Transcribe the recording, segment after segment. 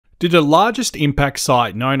Did the largest impact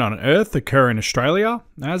site known on Earth occur in Australia?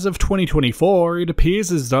 As of 2024, it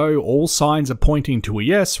appears as though all signs are pointing to a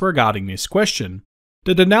yes regarding this question.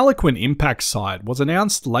 The Deniliquin impact site was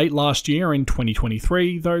announced late last year in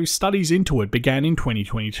 2023, though studies into it began in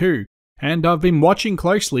 2022, and I've been watching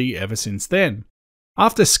closely ever since then.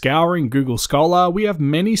 After scouring Google Scholar, we have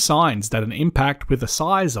many signs that an impact with a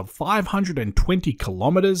size of 520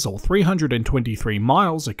 kilometers or 323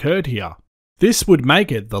 miles occurred here. This would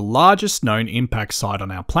make it the largest known impact site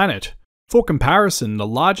on our planet. For comparison, the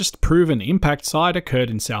largest proven impact site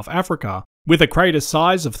occurred in South Africa, with a crater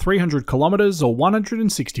size of 300 kilometers or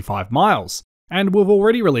 165 miles, and we've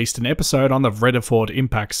already released an episode on the Vredefort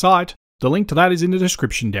impact site. The link to that is in the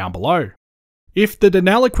description down below. If the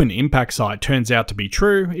Deniliquin impact site turns out to be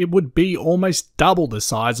true, it would be almost double the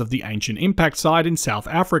size of the ancient impact site in South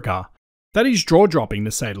Africa. That is jaw-dropping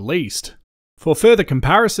to say the least. For further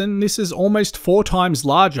comparison, this is almost 4 times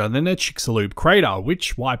larger than the Chicxulub crater,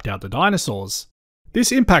 which wiped out the dinosaurs.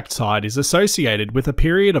 This impact site is associated with a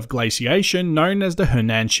period of glaciation known as the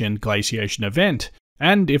Hernancian glaciation event,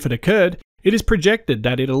 and if it occurred, it is projected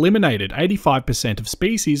that it eliminated 85% of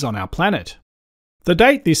species on our planet. The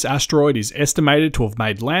date this asteroid is estimated to have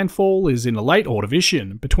made landfall is in the late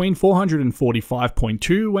Ordovician, between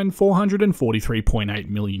 445.2 and 443.8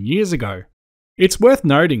 million years ago. It's worth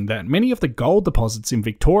noting that many of the gold deposits in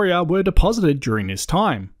Victoria were deposited during this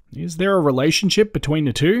time. Is there a relationship between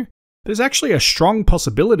the two? There's actually a strong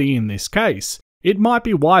possibility in this case. It might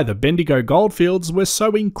be why the Bendigo goldfields were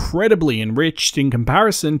so incredibly enriched in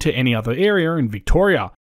comparison to any other area in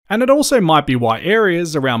Victoria. And it also might be why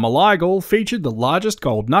areas around Malagal featured the largest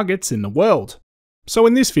gold nuggets in the world. So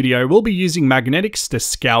in this video, we'll be using magnetics to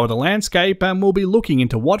scour the landscape, and we'll be looking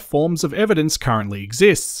into what forms of evidence currently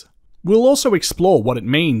exists. We'll also explore what it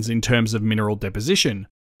means in terms of mineral deposition.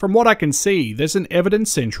 From what I can see, there's an evident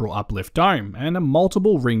central uplift dome, and a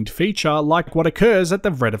multiple ringed feature like what occurs at the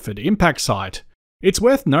Vredefort impact site. It's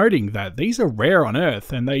worth noting that these are rare on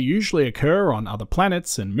Earth, and they usually occur on other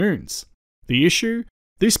planets and moons. The issue?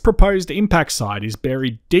 This proposed impact site is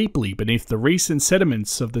buried deeply beneath the recent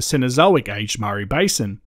sediments of the Cenozoic-aged Murray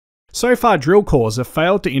Basin. So far, drill cores have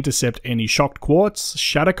failed to intercept any shocked quartz,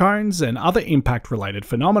 shatter cones, and other impact-related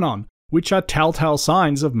phenomenon, which are telltale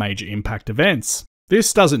signs of major impact events.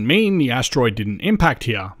 This doesn't mean the asteroid didn't impact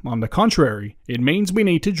here. On the contrary, it means we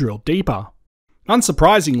need to drill deeper.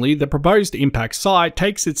 Unsurprisingly, the proposed impact site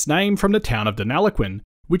takes its name from the town of Deniliquin,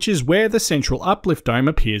 which is where the central uplift dome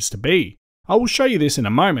appears to be. I will show you this in a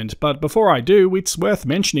moment, but before I do, it's worth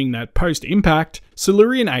mentioning that post-impact,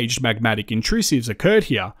 Silurian-aged magmatic intrusives occurred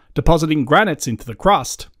here, depositing granites into the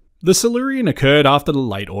crust. The Silurian occurred after the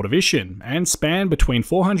late Ordovician, and spanned between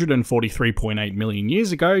 443.8 million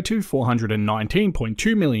years ago to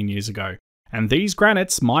 419.2 million years ago, and these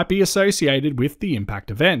granites might be associated with the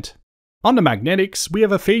impact event. On the magnetics, we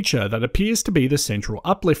have a feature that appears to be the central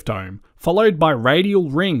uplift dome, followed by radial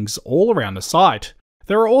rings all around the site.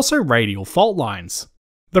 There are also radial fault lines.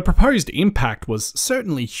 The proposed impact was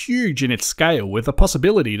certainly huge in its scale, with a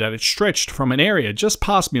possibility that it stretched from an area just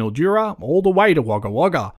past Mildura all the way to Wagga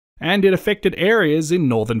Wagga, and it affected areas in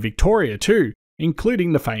northern Victoria too,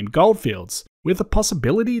 including the famed goldfields, with a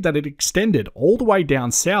possibility that it extended all the way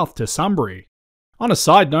down south to Sunbury. On a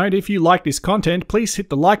side note, if you like this content, please hit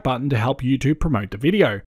the like button to help YouTube promote the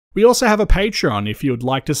video. We also have a Patreon if you would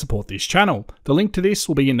like to support this channel. The link to this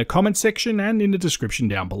will be in the comment section and in the description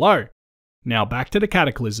down below. Now back to the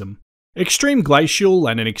cataclysm. Extreme glacial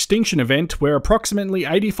and an extinction event where approximately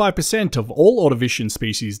 85% of all Ordovician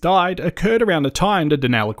species died occurred around the time the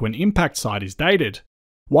Deniliquin impact site is dated.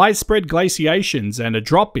 Widespread glaciations and a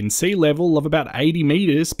drop in sea level of about 80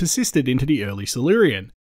 meters persisted into the early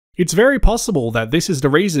Silurian. It's very possible that this is the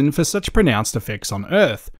reason for such pronounced effects on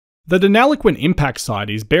Earth. The Deniliquin impact site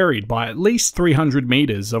is buried by at least 300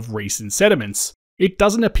 meters of recent sediments. It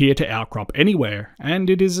doesn't appear to outcrop anywhere, and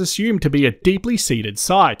it is assumed to be a deeply seated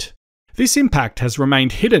site. This impact has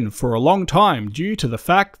remained hidden for a long time due to the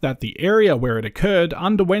fact that the area where it occurred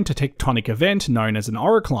underwent a tectonic event known as an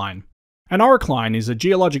orocline. An orocline is a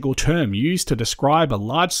geological term used to describe a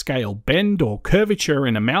large-scale bend or curvature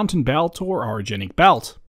in a mountain belt or orogenic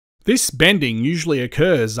belt. This bending usually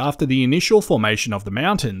occurs after the initial formation of the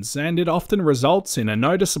mountains, and it often results in a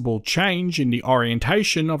noticeable change in the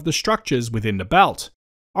orientation of the structures within the belt.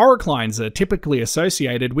 Oroclines are typically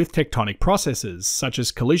associated with tectonic processes, such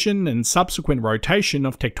as collision and subsequent rotation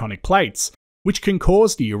of tectonic plates, which can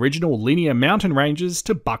cause the original linear mountain ranges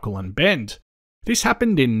to buckle and bend. This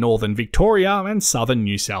happened in northern Victoria and southern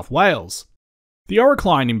New South Wales. The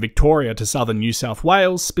orocline in Victoria to southern New South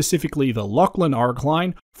Wales, specifically the Lachlan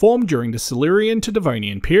orocline, formed during the Silurian to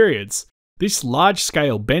Devonian periods. This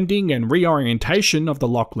large-scale bending and reorientation of the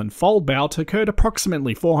Lachlan Fold Belt occurred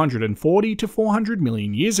approximately 440 to 400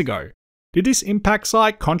 million years ago. Did this impact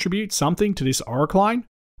site contribute something to this orocline?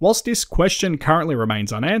 Whilst this question currently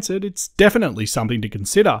remains unanswered, it's definitely something to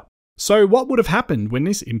consider. So what would have happened when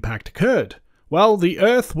this impact occurred? Well, the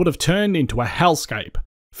Earth would have turned into a hellscape.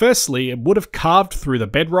 Firstly, it would have carved through the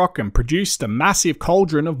bedrock and produced a massive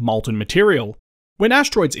cauldron of molten material. When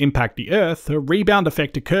asteroids impact the Earth, a rebound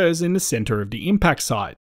effect occurs in the centre of the impact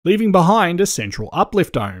site, leaving behind a central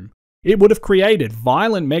uplift dome. It would have created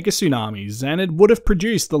violent megatsunamis, and it would have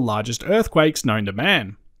produced the largest earthquakes known to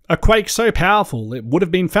man. A quake so powerful it would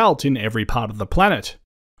have been felt in every part of the planet.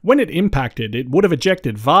 When it impacted, it would have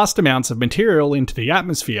ejected vast amounts of material into the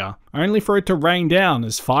atmosphere, only for it to rain down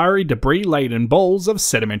as fiery debris-laden balls of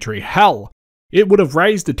sedimentary hell. It would have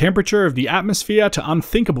raised the temperature of the atmosphere to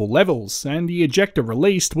unthinkable levels, and the ejector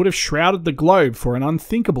released would have shrouded the globe for an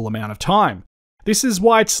unthinkable amount of time. This is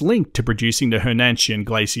why it's linked to producing the Hernantian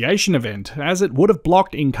glaciation event, as it would have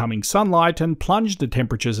blocked incoming sunlight and plunged the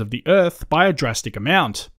temperatures of the Earth by a drastic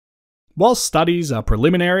amount. While studies are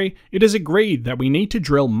preliminary, it is agreed that we need to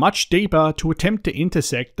drill much deeper to attempt to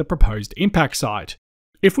intersect the proposed impact site.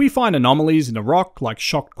 If we find anomalies in a rock like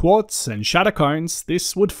shocked quartz and shatter cones,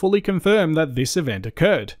 this would fully confirm that this event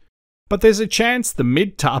occurred. But there's a chance the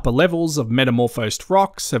mid to upper levels of metamorphosed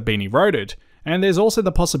rocks have been eroded, and there's also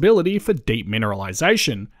the possibility for deep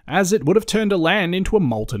mineralization, as it would have turned a land into a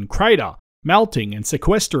molten crater, melting and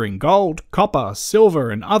sequestering gold, copper,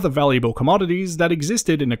 silver and other valuable commodities that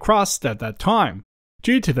existed in the crust at that time.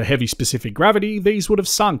 Due to the heavy specific gravity, these would have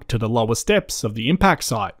sunk to the lowest depths of the impact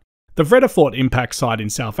site. The Vredefort impact site in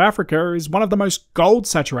South Africa is one of the most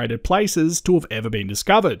gold-saturated places to have ever been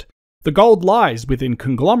discovered. The gold lies within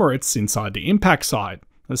conglomerates inside the impact site.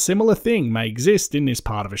 A similar thing may exist in this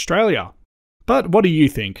part of Australia. But what do you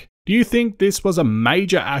think? Do you think this was a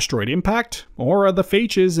major asteroid impact, or are the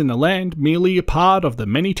features in the land merely a part of the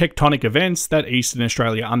many tectonic events that Eastern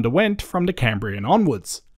Australia underwent from the Cambrian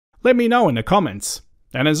onwards? Let me know in the comments.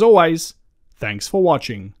 And as always, thanks for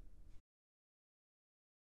watching.